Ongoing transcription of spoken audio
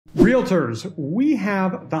Realtors, we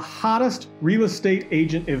have the hottest real estate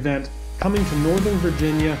agent event coming to Northern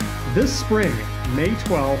Virginia this spring, May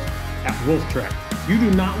 12th at Wolf Trek. You do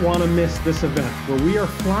not want to miss this event where we are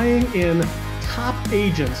flying in top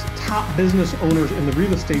agents, top business owners in the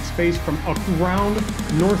real estate space from around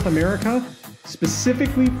North America,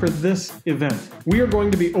 specifically for this event. We are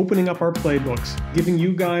going to be opening up our playbooks, giving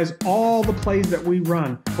you guys all the plays that we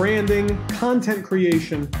run: branding, content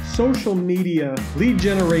creation, social media, lead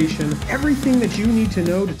generation, everything that you need to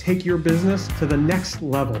know to take your business to the next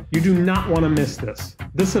level. You do not want to miss this.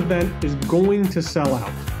 This event is going to sell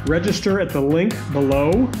out. Register at the link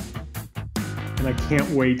below, and I can't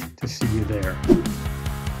wait to see you there.